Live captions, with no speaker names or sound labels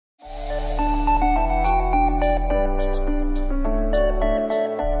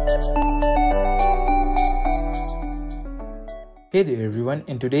Hey there everyone,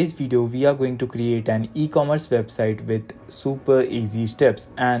 in today's video we are going to create an e-commerce website with super easy steps,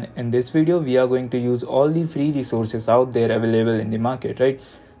 and in this video we are going to use all the free resources out there available in the market, right?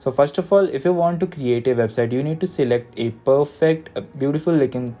 So first of all, if you want to create a website, you need to select a perfect beautiful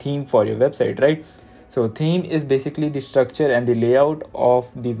looking theme for your website, right? So theme is basically the structure and the layout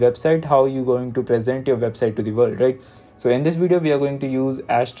of the website, how you're going to present your website to the world, right? So in this video we are going to use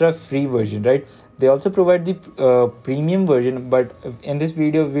Astra free version, right? They also provide the premium version, but in this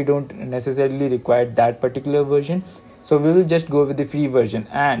video we don't necessarily require that particular version, so we will just go with the free version.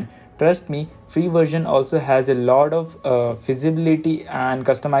 And trust me, free version also has a lot of feasibility and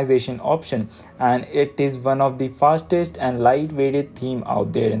customization option, and it is one of the fastest and lightweighted theme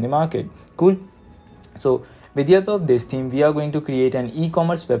out there in the market. Cool. So with the help of this theme we are going to create an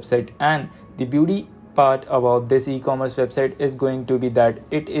e-commerce website, and the beauty part about this e-commerce website is going to be that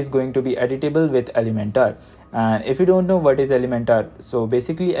it is going to be editable with Elementor. And if you don't know what is Elementor, so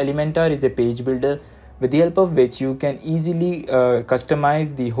basically Elementor is a page builder with the help of which you can easily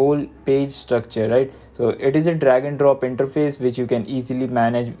customize the whole page structure, right? So it is a drag and drop interface which you can easily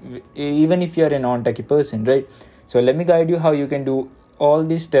manage even if you are a non-techie person, right? So let me guide you how you can do all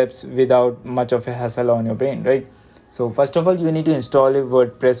these steps without much of a hassle on your brain, right? So first of all, you need to install a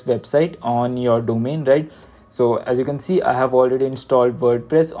WordPress website on your domain, right? So as you can see, I have already installed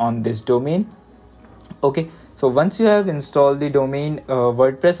WordPress on this domain. Okay, so once you have installed the domain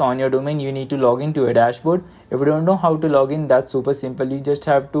WordPress on your domain, you need to log into a dashboard. If you don't know how to log in, that's super simple. You just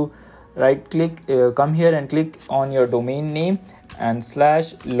have to right click, come here and click on your domain name and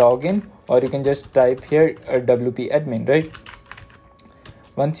 /login, or you can just type here WP admin, right?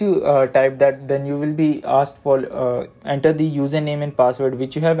 Once you type that, then you will be asked for enter the username and password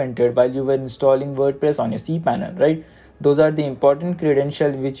which you have entered while you were installing WordPress on your cPanel, right? Those are the important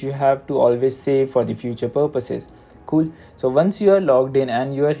credentials which you have to always save for the future purposes. Cool. So once you are logged in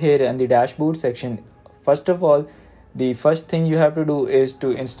and you are here in the dashboard section, first of all, the first thing you have to do is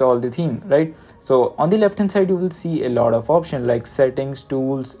to install the theme, right? So on the left hand side you will see a lot of options like settings,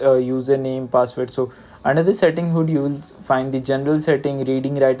 tools, username, password. So under the setting hood you will find the general setting,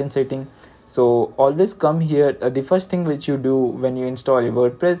 reading, writing setting. So always come here, the first thing which you do when you install your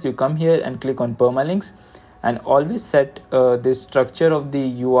WordPress, you come here and click on Permalinks, and always set the structure of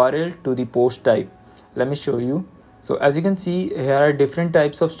the URL to the post type. Let me show you. So as you can see, here are different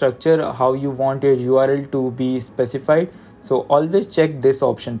types of structure, how you want your URL to be specified. So always check this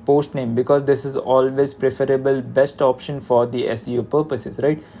option, post name, because this is always preferable, best option for the SEO purposes,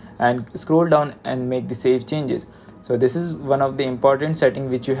 right? And scroll down and make the save changes. So this is one of the important setting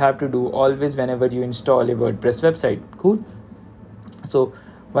which you have to do always whenever you install a WordPress website. Cool. So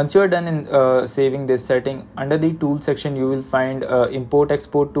once you are done in saving this setting, under the tool section you will find import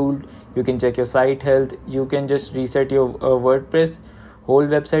export tool. You can check your site health. You can just reset your WordPress whole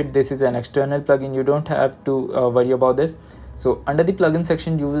website. This is an external plugin, you don't have to worry about this. So under the plugin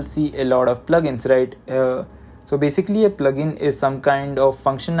section you will see a lot of plugins, right? So basically a plugin is some kind of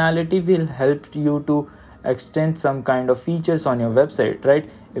functionality will help you to extend some kind of features on your website, right?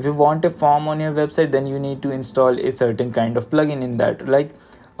 If you want a form on your website, then you need to install a certain kind of plugin in that, like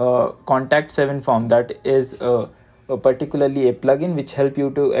contact 7 form. That is particularly a plugin which help you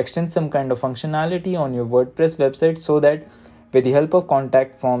to extend some kind of functionality on your WordPress website, so that with the help of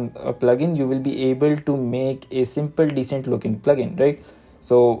contact form plugin you will be able to make a simple decent looking plugin, right?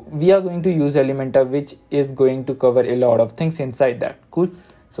 So we are going to use Elementor, which is going to cover a lot of things inside that. Cool.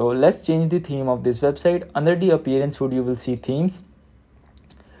 So let's change the theme of this website. Under the appearance hood you will see themes.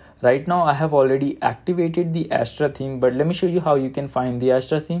 Right now I have already activated the Astra theme, but let me show you how you can find the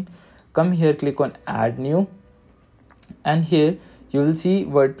Astra theme. Come here, click on add new, and here you will see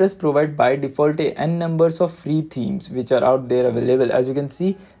WordPress provide by default a n numbers of free themes which are out there available. As you can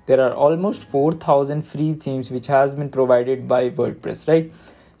see, there are almost 4,000 free themes which has been provided by WordPress, right?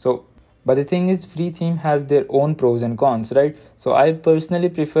 So but the thing is, free theme has their own pros and cons, right? So I personally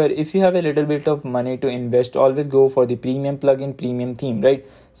prefer, if you have a little bit of money to invest, always go for the premium plugin, premium theme, right?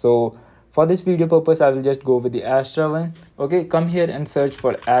 So for this video purpose I will just go with the Astra one. Okay, come here and search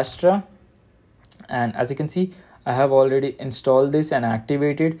for Astra, and as you can see I have already installed this and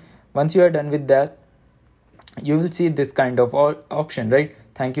activated. Once you are done with that, you will see this kind of option, right?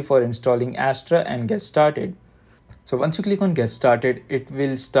 Thank you for installing Astra and get started. So once you click on get started, it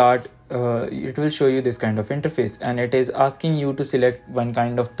will show you this kind of interface, and it is asking you to select one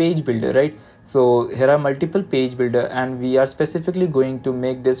kind of page builder, right? So here are multiple page builder, and we are specifically going to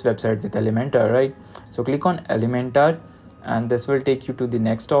make this website with Elementor, right? So click on Elementor, and this will take you to the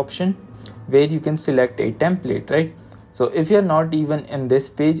next option where you can select a template, right? So if you're not even in this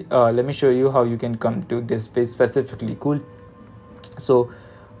page, let me show you how you can come to this page specifically. Cool. So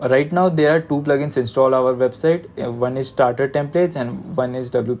right now there are two plugins installed our website. One is starter templates and one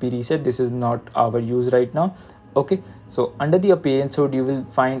is WP reset. This is not our use right now. Okay, so under the appearance hood you will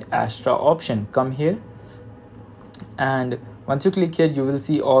find Astra option. Come here, and once you click here you will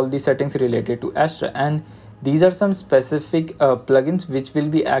see all the settings related to Astra, and these are some specific plugins which will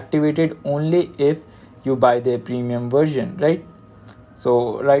be activated only if you buy their premium version, right?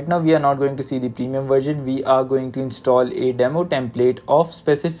 So right now we are not going to see the premium version. We are going to install a demo template of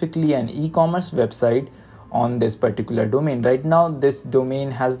specifically an e-commerce website on this particular domain. Right now this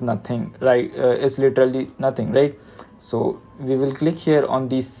domain has nothing, right? It's literally nothing, right? So we will click here on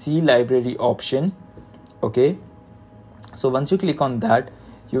the C library option. Okay, so once you click on that,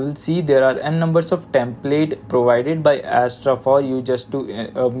 you will see there are n numbers of template provided by Astra for you just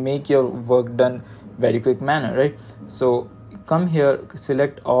to make your work done very quick manner, right? So come here,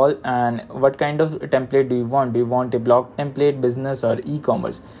 select all, and what kind of template do you want? Do you want a blog template, business, or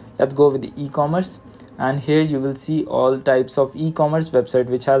e-commerce? Let's go with the e-commerce, and here you will see all types of e-commerce website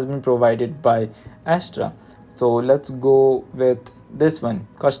which has been provided by Astra. So let's go with this one,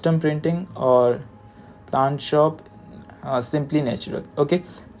 custom printing or plant shop, simply natural. Okay,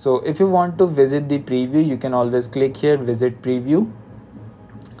 so if you want to visit the preview, you can always click here, visit preview,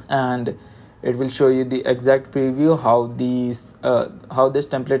 and it will show you the exact preview how this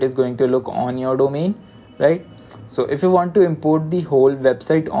template is going to look on your domain, right? So if you want to import the whole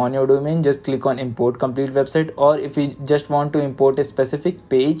website on your domain, just click on import complete website, or if you just want to import a specific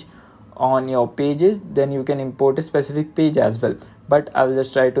page on your pages, then you can import a specific page as well. But I'll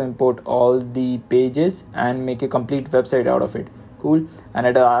just try to import all the pages and make a complete website out of it. Cool. And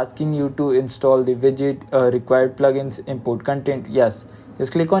it is asking you to install the widget, required plugins, import content. Yes,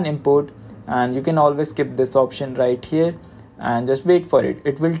 just click on import, and you can always skip this option right here and just wait for it.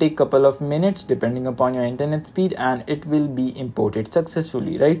 It will take a couple of minutes depending upon your internet speed, and it will be imported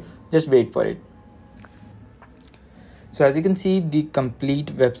successfully, right? Just wait for it. So as you can see, the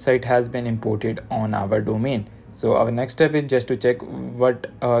complete website has been imported on our domain. So our next step is just to check what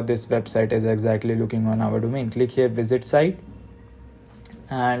this website is exactly looking on our domain. Click here, visit site,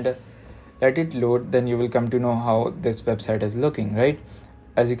 and let it load. Then you will come to know how this website is looking, right?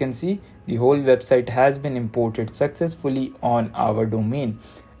 As you can see, the whole website has been imported successfully on our domain,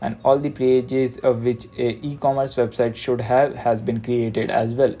 and all the pages of which a e-commerce website should have has been created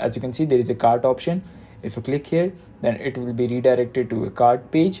as well. As you can see, there is a cart option. If you click here, then it will be redirected to a cart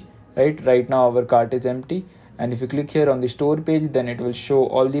page, right? Right now our cart is empty, and if you click here on the store page, then it will show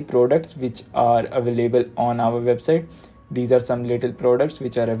all the products which are available on our website. These are some little products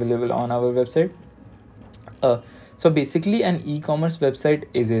which are available on our website. So basically an e-commerce website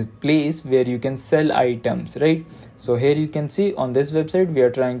is a place where you can sell items, right? So here you can see on this website we are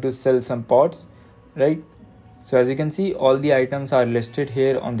trying to sell some pots, right? So as you can see, all the items are listed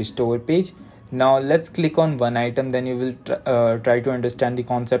here on the store page. Now let's click on one item, then you will try to understand the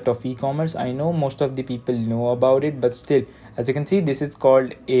concept of e-commerce. I know most of the people know about it, but still, as you can see, this is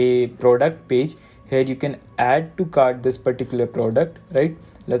called a product page. Here you can add to cart this particular product, right?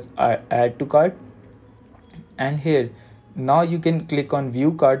 Let's add to cart, and here now you can click on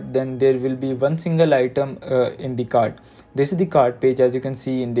view cart. Then there will be one single item in the cart. This is the cart page, as you can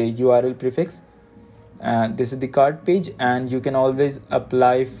see in the URL prefix. This is the cart page, and you can always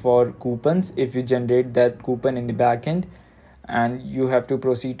apply for coupons if you generate that coupon in the backend, and you have to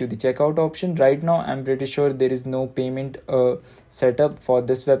proceed to the checkout option. Right now I'm pretty sure there is no payment setup for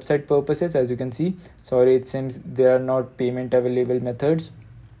this website purposes. As you can see, sorry, it seems there are not payment available methods.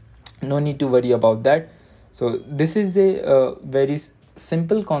 No need to worry about that. So this is a very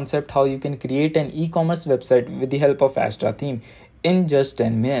simple concept how you can create an e-commerce website with the help of Astra theme in just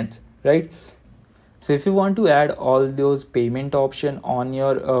 10 minutes, right? So if you want to add all those payment option on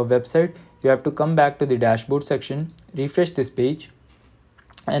your website, you have to come back to the dashboard section, refresh this page,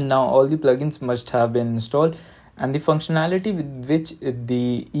 and now all the plugins must have been installed, and the functionality with which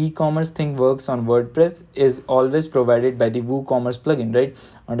the e-commerce thing works on WordPress is always provided by the Woocommerce plugin, right?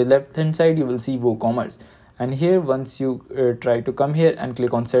 On the left hand side you will see Woocommerce, and here once you try to come here and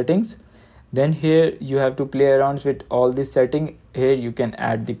click on settings, then here you have to play around with all this setting. Here you can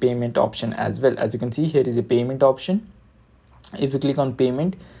add the payment option as well. As you can see, here is a payment option. If you click on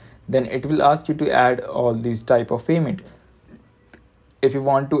payment, then it will ask you to add all these type of payment. If you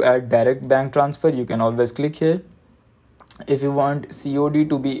want to add direct bank transfer, you can always click here. If you want COD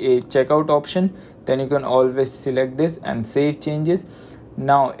to be a checkout option, then you can always select this and save changes.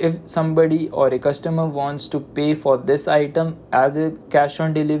 Now if somebody or a customer wants to pay for this item as a cash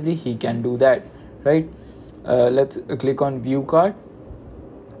on delivery, he can do that, right? Let's click on view cart,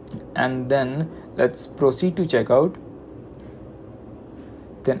 and then let's proceed to checkout.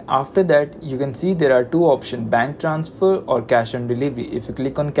 Then after that, you can see there are two options, bank transfer or cash on delivery. If you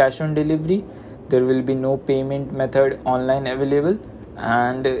click on cash on delivery, there will be no payment method online available,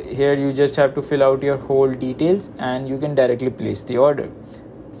 and here you just have to fill out your whole details and you can directly place the order.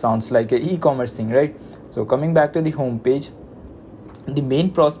 Sounds like an e-commerce thing, right? So coming back to the home page, the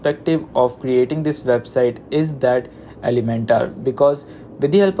main perspective of creating this website is that Elementor, because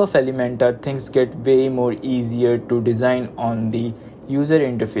with the help of Elementor, things get way more easier to design on the user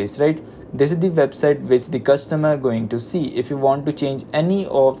interface, right? This is the website which the customer going to see. If you want to change any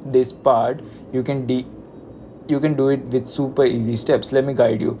of this part, you can do it with super easy steps. Let me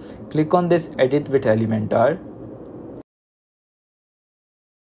guide you. Click on this edit with Elementor.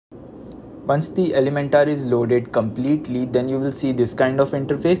 Once the Elementor is loaded completely, then you will see this kind of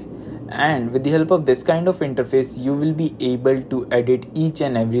interface, and with the help of this kind of interface you will be able to edit each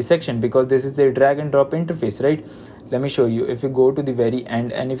and every section, because this is a drag and drop interface, right? Let me show you. If you go to the very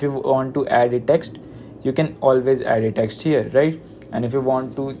end and if you want to add a text, you can always add a text here, right? And if you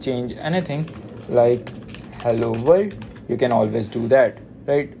want to change anything like hello world, you can always do that,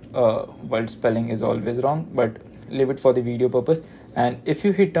 right? World spelling is always wrong, but leave it for the video purpose. And if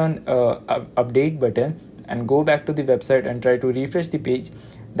you hit on update button and go back to the website and try to refresh the page,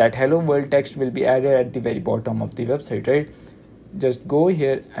 that hello world text will be added at the very bottom of the website, right? Just go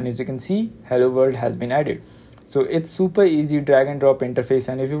here and as you can see, hello world has been added. So it's super easy drag and drop interface,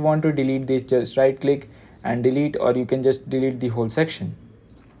 and if you want to delete this, just right click and delete, or you can just delete the whole section.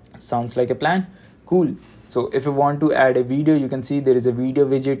 Sounds like a plan? Cool. So if you want to add a video, you can see there is a video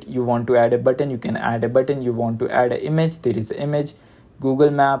widget. You want to add a button, you can add a button. You want to add an image, there is an image,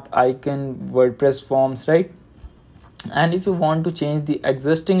 Google map icon, WordPress forms, right? And if you want to change the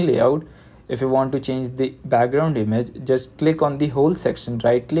existing layout, if you want to change the background image, just click on the whole section,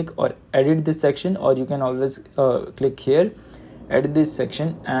 right click or edit this section, or you can always click here, edit this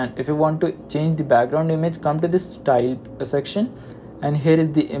section. And if you want to change the background image, come to this style section, and here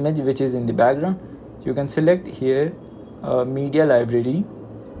is the image which is in the background. You can select here media library,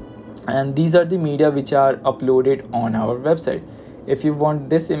 and these are the media which are uploaded on our website. If you want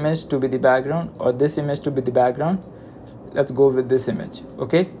this image to be the background or this image to be the background, let's go with this image.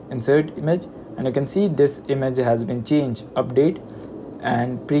 Okay, insert image, and you can see this image has been changed, update.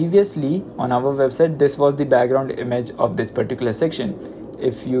 And previously on our website, this was the background image of this particular section.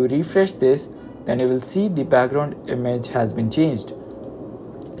 If you refresh this, then you will see the background image has been changed.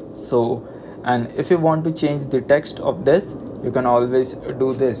 So, and if you want to change the text of this, you can always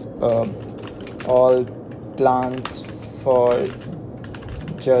do this, all plans for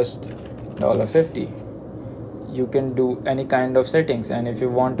just $50. You can do any kind of settings. And if you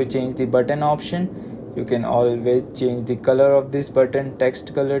want to change the button option, you can always change the color of this button,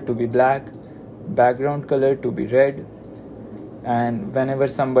 text color to be black, background color to be red, and whenever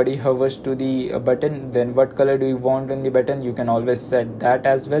somebody hovers to the button, then what color do you want in the button, you can always set that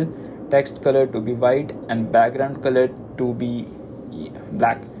as well. Text color to be white and background color to be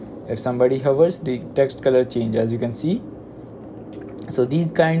black. If somebody hovers, the text color change, as you can see. So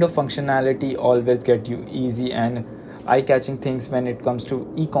these kind of functionality always get you easy and eye-catching things when it comes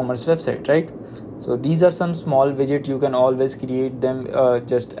to e-commerce website, right? So these are some small widgets. You can always create them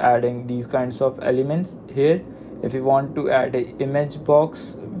just adding these kinds of elements here. If you want to add an image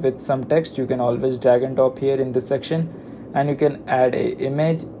box with some text, you can always drag and drop here in this section, and you can add an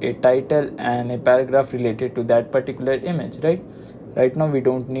image, a title, and a paragraph related to that particular image, right? Right now we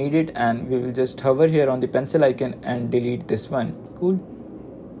don't need it, and we will just hover here on the pencil icon and delete this one. Cool.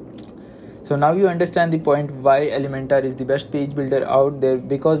 So now you understand the point why Elementor is the best page builder out there,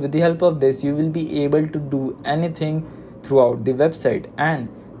 because with the help of this you will be able to do anything throughout the website. And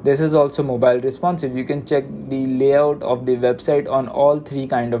this is also mobile responsive. You can check the layout of the website on all three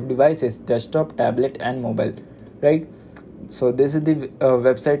kind of devices: desktop, tablet, and mobile, right? So this is the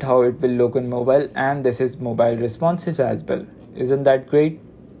website how it will look on mobile, and this is mobile responsive as well. Isn't that great?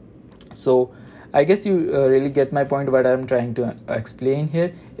 So I guess you really get my point what I'm trying to explain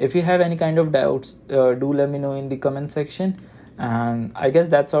here. If you have any kind of doubts, do let me know in the comment section. And I guess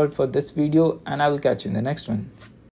that's all for this video, and I will catch you in the next one.